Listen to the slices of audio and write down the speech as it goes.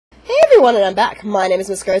everyone, and I'm back. My name is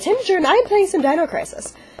Miss Tanager, and I'm playing some Dino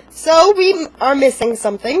Crisis. So, we are missing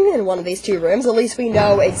something in one of these two rooms. At least we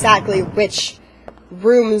know exactly which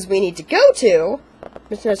rooms we need to go to. I'm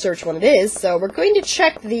just gonna search what it is, so we're going to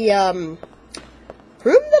check the, room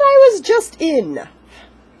that I was just in.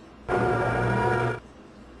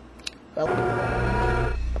 Well.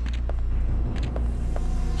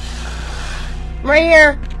 Right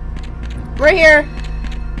here. Right here.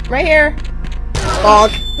 Right here.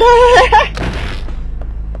 Bonk.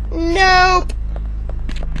 Nope.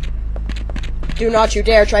 Do not you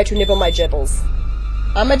dare try to nibble my gibbles.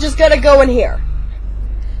 I'm just gonna go in here.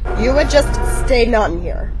 You would just stay not in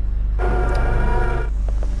here.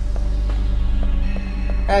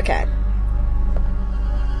 Okay.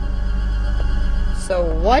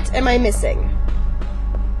 So what am I missing?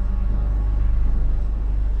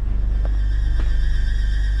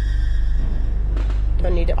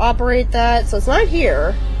 Don't need to operate that, so it's not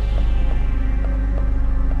here.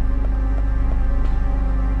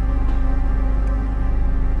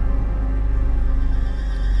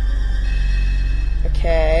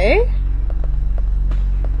 Okay.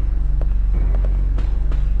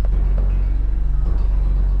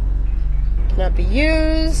 Cannot be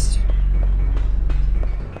used.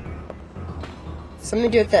 Something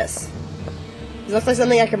to do with this. It looks like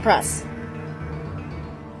something I can press.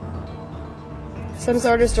 Some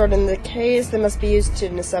sort of stored in the case that must be used to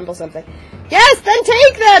assemble something. Yes, then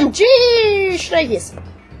take them! Gee, shnikes.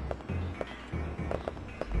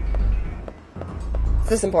 Is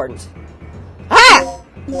this important? Ah!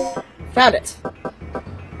 Found it.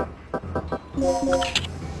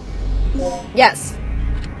 Yes.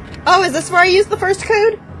 Oh, is this where I used the first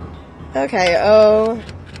code? Okay,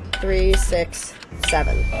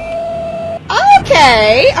 0367.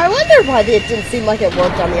 Okay, I wonder why it didn't seem like it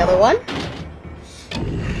worked on the other one.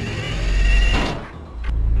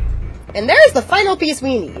 And there's the final piece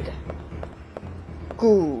we need.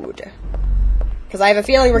 Good. Because I have a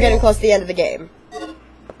feeling we're getting close to the end of the game.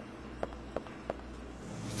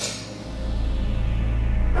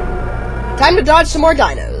 Time to dodge some more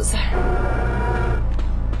dinos.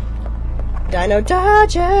 Dino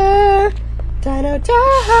Dodger! Dino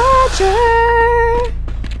Dodger!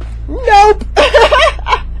 Nope!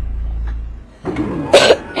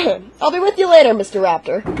 I'll be with you later, Mr.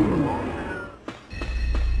 Raptor.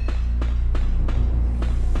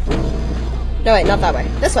 No, wait, not that way.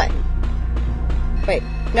 This way. Wait,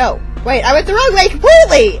 no. Wait, I went the wrong way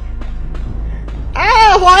completely!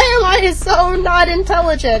 Ah, why am I so not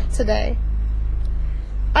intelligent today?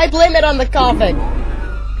 I blame it on the coughing.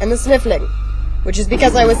 And the sniffling. Which is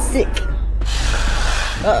because I was sick.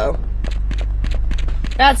 Uh-oh.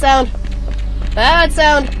 Bad sound. Bad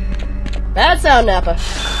sound. Bad sound, Nappa.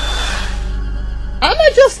 I'm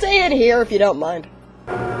gonna just stay in here if you don't mind.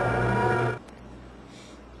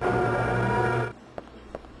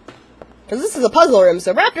 Because this is a puzzle room,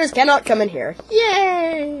 so raptors cannot come in here.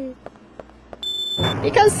 Yay!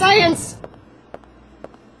 Because science!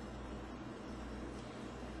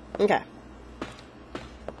 Okay.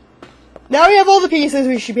 Now we have all the pieces,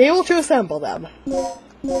 we should be able to assemble them.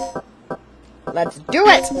 Let's do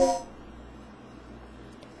it!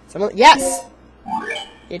 Yes!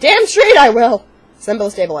 You damn straight I will! Assemble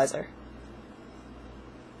a stabilizer.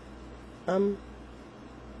 Am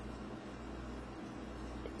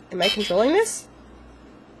I controlling this?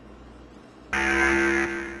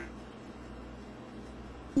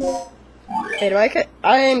 Wait,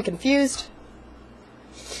 I am confused.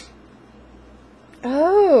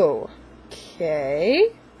 Oh,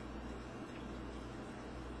 okay.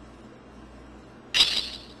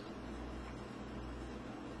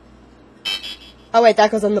 Oh wait,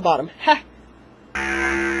 that goes on the bottom. Ha!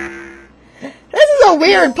 This is a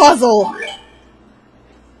weird puzzle!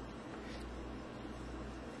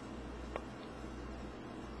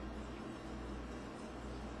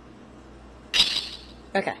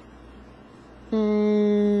 Okay.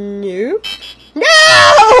 Nope.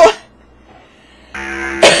 No!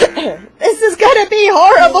 This is gonna be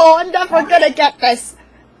horrible! I'm never gonna get this!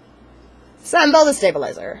 Assemble the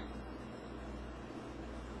stabilizer.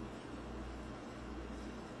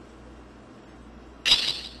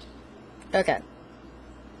 Okay.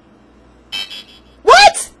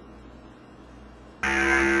 What?!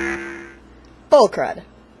 Bull crud.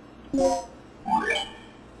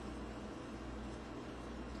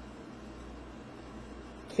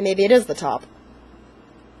 Okay, maybe it is the top.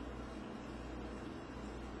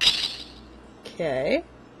 Okay.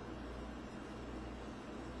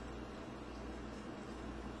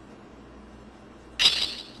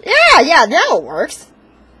 Yeah, now it works.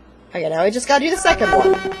 Okay, now we just gotta do the second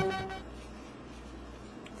one.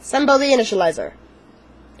 Assemble the initializer.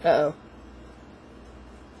 Uh-oh.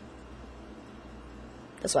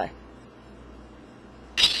 This way.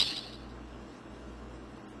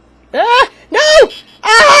 Ah! No!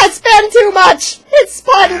 Ah! It spun too much! It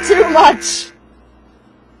spun too much!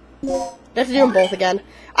 Do I have to do them both again?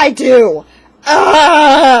 I do!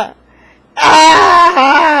 Ah!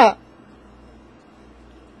 Ah!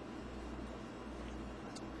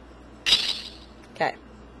 Okay.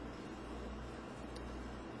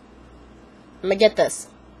 I'm gonna get this.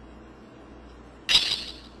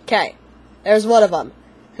 Okay. There's one of them.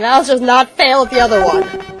 Now let's just not fail at the other one.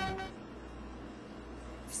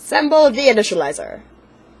 Assemble the initializer.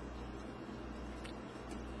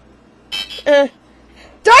 Darn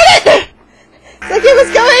it! Like it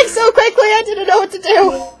was going so quickly, I didn't know what to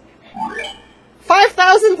do.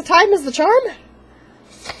 5,000th time is the charm?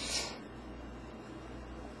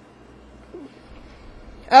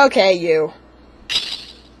 Okay, you.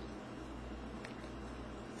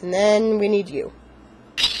 And then we need you.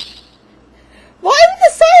 Why did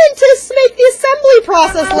the scientists make the assembly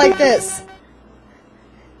process like this?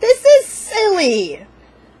 This is silly.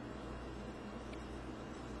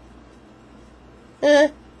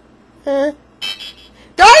 Darn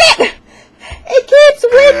it! It keeps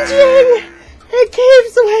whinging! It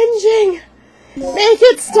keeps whinging! Make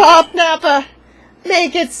it stop, Nappa!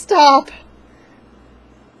 Make it stop!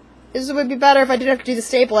 This would be better if I didn't have to do the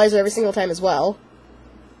stabilizer every single time as well.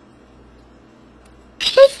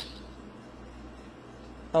 Poof.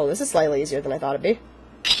 Oh, this is slightly easier than I thought it'd be.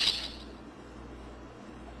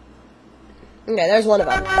 Okay, there's one of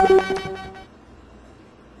them.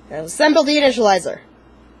 Now assemble the initializer.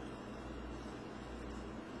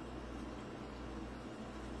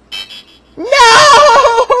 No!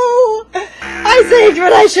 I zigged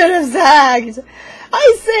when I should have zagged.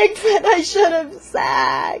 I zigged when I should have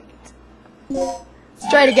zagged. Let's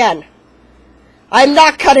try it again. I'm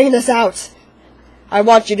not cutting this out. I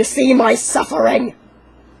want you to see my suffering.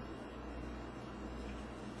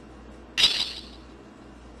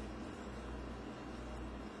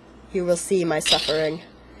 You will see my suffering.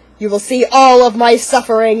 You will see all of my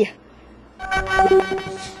suffering.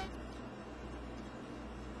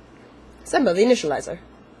 Assemble the initializer.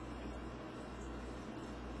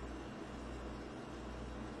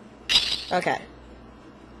 Okay.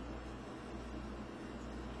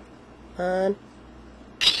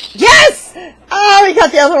 Yes! Oh, we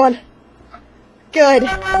got the other one. Good.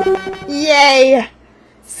 Yay!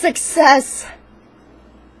 Success!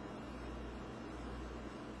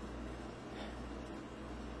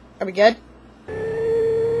 Are we good?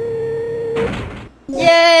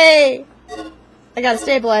 Yay! I got a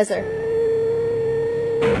stabilizer.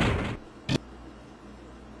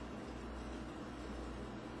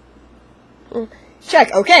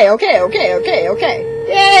 Check. Okay. Yay,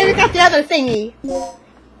 we got the other thingy.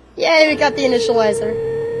 Yay, we got the initializer.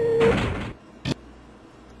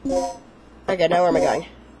 Okay, now where am I going?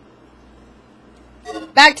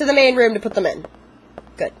 Back to the main room to put them in.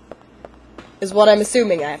 Good. Is what I'm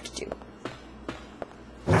assuming I have to do.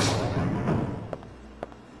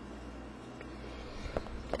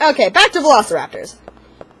 Okay, back to Velociraptors.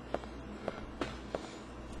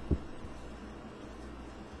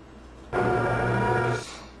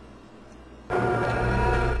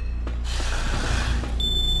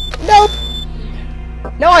 Nope!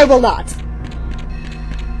 No, I will not.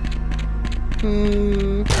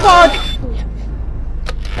 Fuck!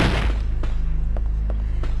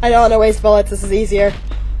 I don't want to waste bullets, this is easier.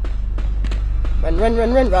 Run.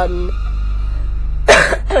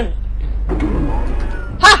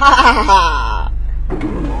 Ha ha ha ha!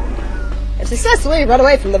 I successfully run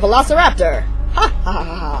away from the Velociraptor! Ha ha ha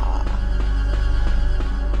ha!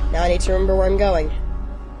 Now I need to remember where I'm going.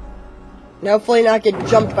 And hopefully not get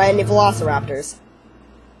jumped by any Velociraptors.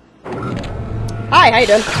 Hi, how you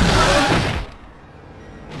doing?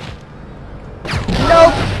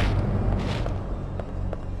 Nope!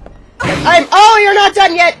 Oh, you're not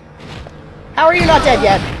done yet! How are you not dead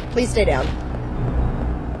yet? Please stay down.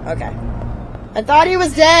 Okay. I thought he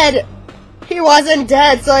was dead! He wasn't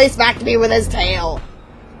dead, so he smacked me with his tail.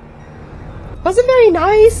 Wasn't very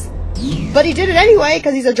nice. But he did it anyway,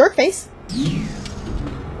 because he's a jerkface.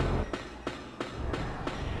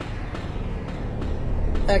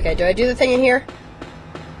 Okay, do I do the thing in here?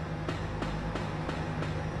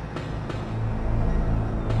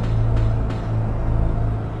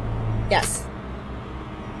 Yes.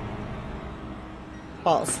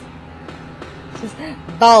 Balls.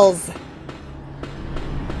 Balls.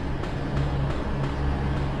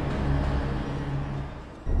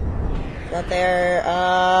 Not there.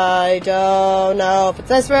 I don't know if it's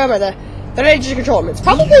this room or the Third energy control room. It's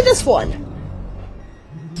probably this one.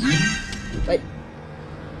 Wait.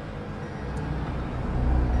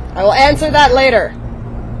 I will answer that later.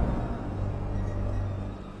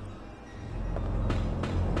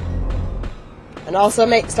 And also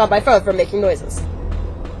stop my phone from making noises.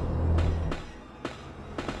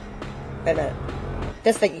 Wait a minute.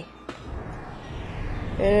 This thingy.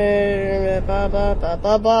 Blah, blah, blah,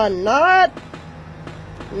 blah, blah. Not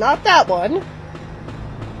that one.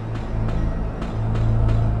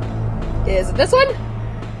 Is it this one?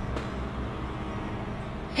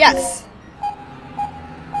 Yes.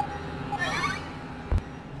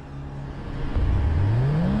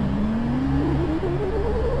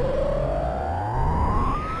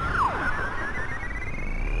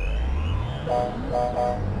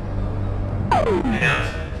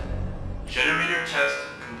 Announcement. Generator test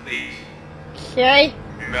complete. Okay.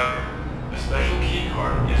 Remember, a special key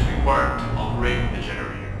card is required to operate the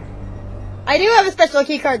generator. I do have a special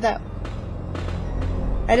key card though.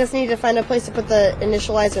 I just need to find a place to put the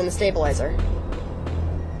initializer and the stabilizer.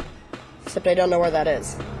 Except I don't know where that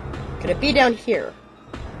is. Could it be down here?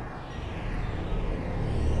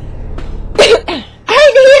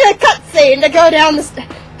 I need a cutscene to go down the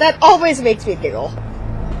that always makes me giggle.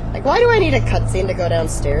 Like, why do I need a cutscene to go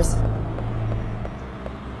downstairs?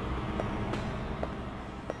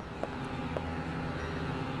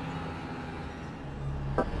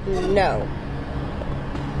 No.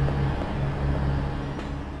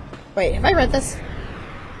 Wait, have I read this?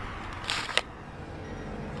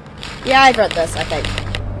 Yeah, I've read this, I think.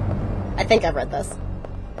 I think I've read this.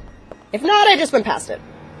 If not, I just went past it.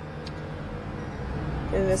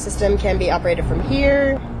 The system can be operated from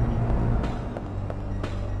here.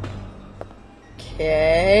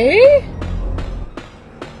 Okay.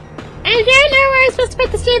 I don't know where I'm supposed to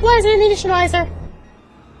put the stabilizer and the initializer.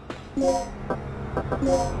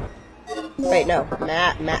 Wait, no.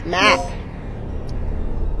 Map.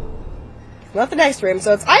 Not the next room,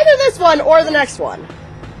 so it's either this one or the next one.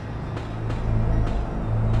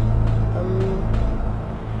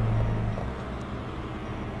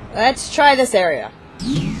 Let's try this area.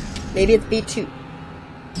 Maybe it's B2.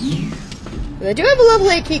 I do have a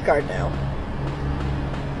level 8 keycard now.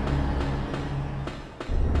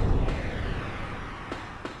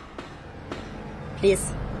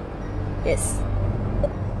 Please. Yes.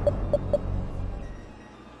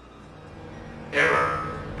 Error.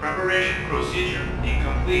 Preparation procedure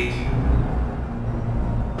incomplete.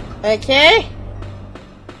 Okay.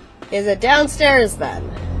 Is it downstairs then?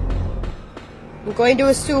 I'm going to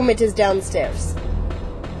assume it is downstairs.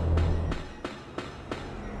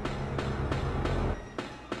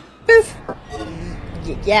 Poof.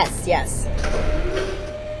 Yes.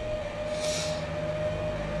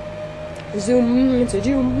 Zoom,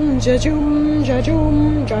 ja-joom, ja-joom,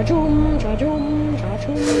 ja-joom, ja-joom, ja-joom,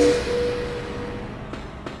 ja-joom.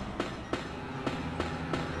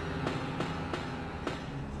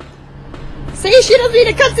 See, she doesn't need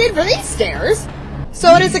a cutscene for these stairs!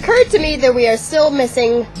 So it has occurred to me that we are still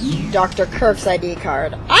missing Dr. Kirk's ID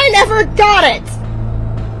card. I never got it!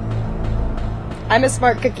 I'm a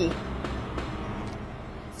smart cookie.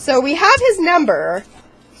 So we have his number,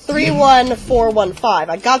 31415.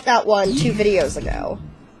 I got that one 2 videos ago.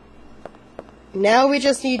 Now we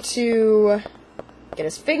just need to get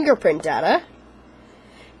his fingerprint data.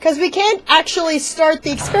 Because we can't actually start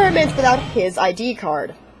the experiment without his ID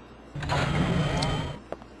card.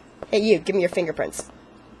 Hey, you, give me your fingerprints.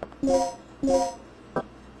 Yes.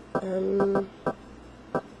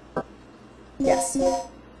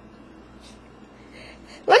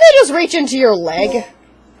 Let me just reach into your leg.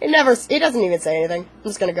 It doesn't even say anything. I'm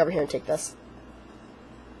just gonna go over here and take this.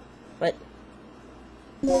 What?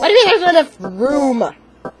 What do you mean there's not enough room?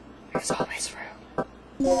 There's always room.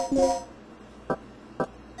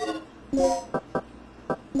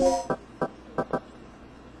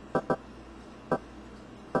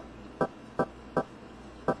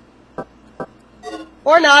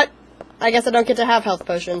 Or not. I guess I don't get to have health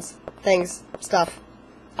potions. Things. Stuff.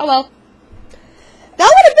 Oh well. That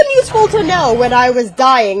would have been useful to know when I was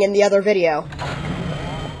dying in the other video.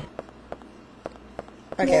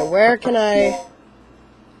 Okay, where can I...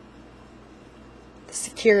 The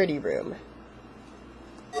security room.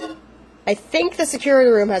 I think the security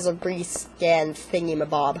room has a rescan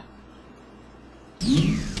thingy-mabob.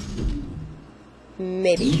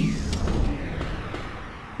 Maybe.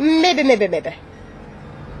 Maybe.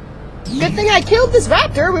 Good thing I killed this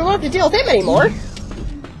raptor. We won't have to deal with him anymore.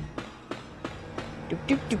 I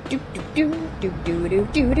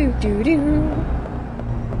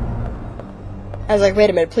was like, wait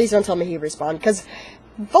a minute, please don't tell me he respawned, because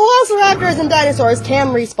Velociraptors and dinosaurs can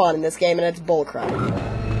respawn in this game, and it's bullcrap.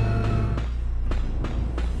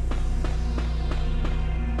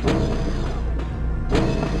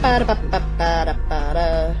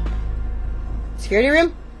 Security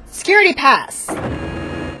room? Security pass!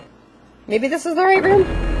 Maybe this is the right room?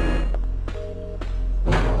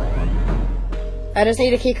 I just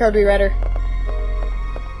need a keycard rewriter.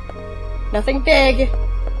 Nothing big.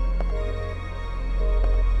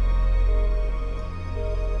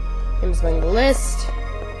 I'm just going to the list.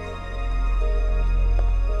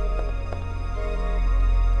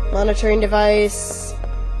 Monitoring device.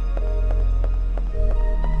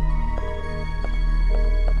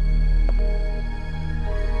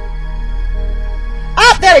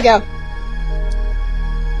 Ah, there we go.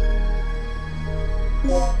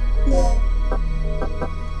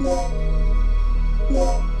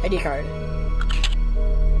 ID card.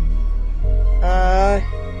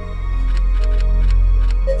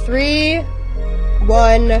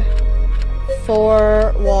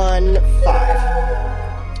 31415.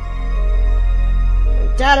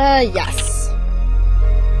 Data, yes.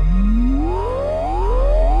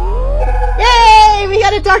 Yay! We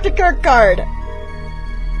got a Dr. Kirk card.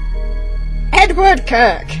 Edward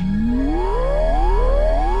Kirk.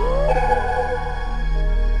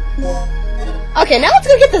 Okay, now let's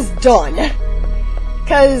go get this done.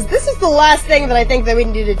 Because this is the last thing that I think that we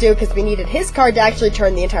needed to do, because we needed his card to actually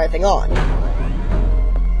turn the entire thing on.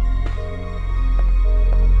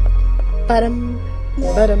 Ba-dum,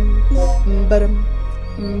 ba-dum, ba-dum,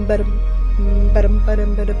 ba-dum, ba-dum,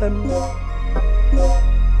 ba-dum,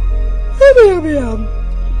 ba-dum.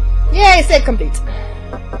 Yay, save complete.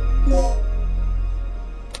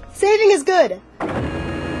 Saving is good.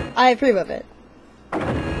 I approve of it.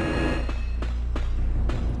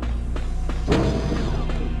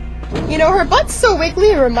 You know, her butt's so wiggly,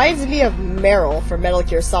 it reminds me of Meryl from Metal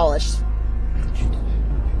Gear Solid.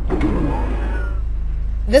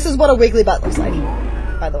 This is what a wiggly butt looks like,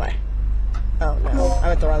 by the way. Oh no, I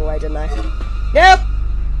went the wrong way, didn't I? Nope!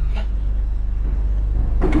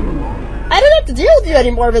 I don't have to deal with you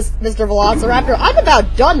anymore, Mr. Velociraptor. I'm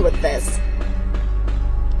about done with this.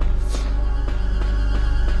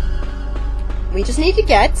 We just need to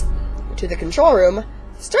get to the control room,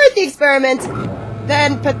 start the experiment,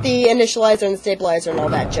 then put the initializer and the stabilizer and all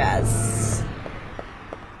that jazz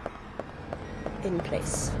in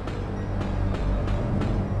place.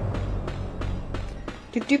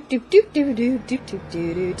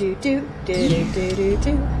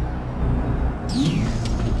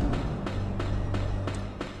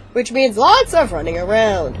 Which means lots of running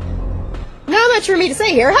around. Not much for me to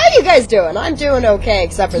say here. How you guys doing? I'm doing okay,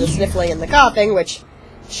 except for the sniffling and the coughing, which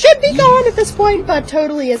should be gone at this point, but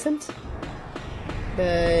totally isn't.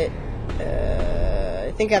 But,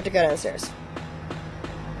 I think I have to go downstairs.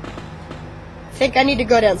 I think I need to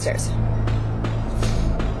go downstairs.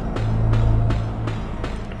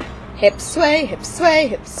 Hip sway, hip sway,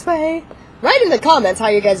 hip sway. Write in the comments how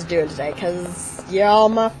you guys are doing today, because you're all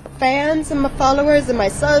my fans and my followers and my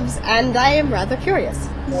subs, and I am rather curious.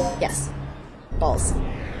 Yes. Balls.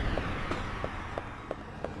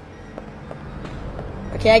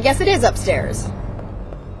 Okay, I guess it is upstairs.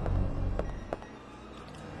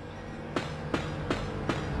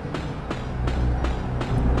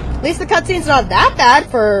 At least the cutscene's not that bad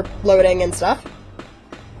for loading and stuff.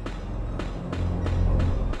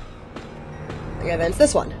 Okay, then it's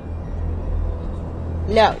this one.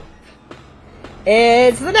 No.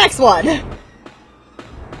 It's the next one!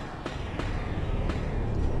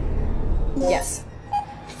 Yes.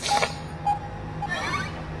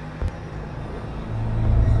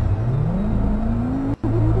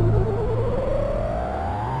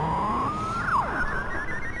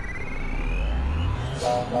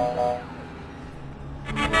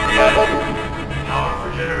 Power for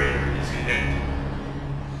generator is connected.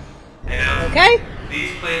 And Okay.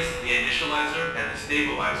 please place the initializer and the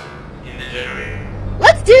stabilizer in the generator.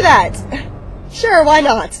 Let's do that! Sure, why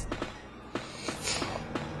not?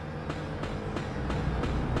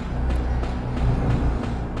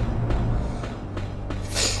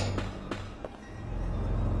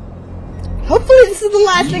 Hopefully this is the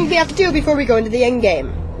last thing we have to do before we go into the end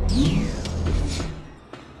game.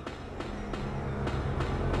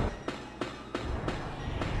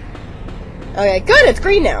 Okay, good, it's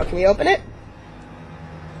green now. Can we open it?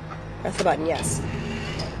 Press the button, yes.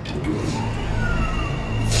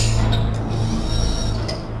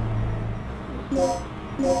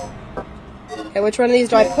 Okay, which one of these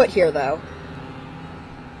do I put here, though?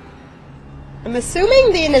 I'm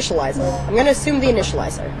assuming the initializer. I'm gonna assume the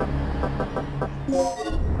initializer.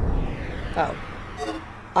 Oh.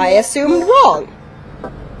 I assumed wrong.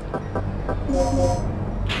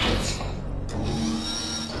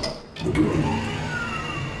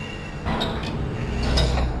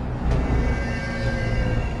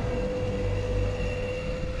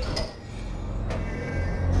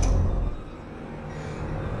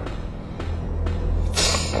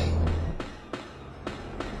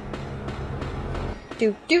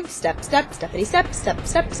 Do, step, step, steppity step, step,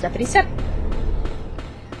 step, steppity step.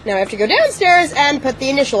 Now I have to go downstairs and put the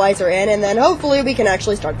initializer in, and then hopefully we can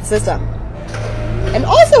actually start the system. And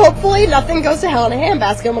also, hopefully, nothing goes to hell in a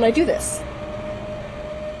handbasket when I do this.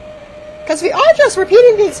 Because we are just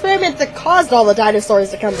repeating the experiment that caused all the dinosaurs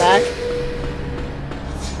to come back.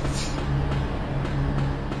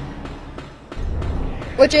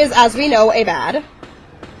 Which is, as we know, a bad.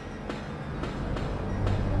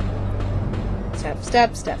 Step,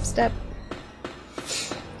 step, step, step.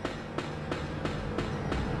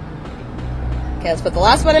 Okay, let's put the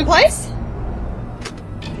last one in place.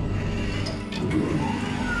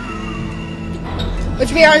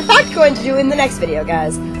 Which we are in fact going to do in the next video,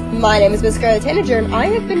 guys. My name is Miss Scarlet Tanager, and I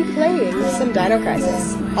have been playing some Dino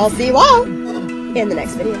Crisis. I'll see you all in the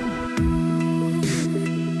next video.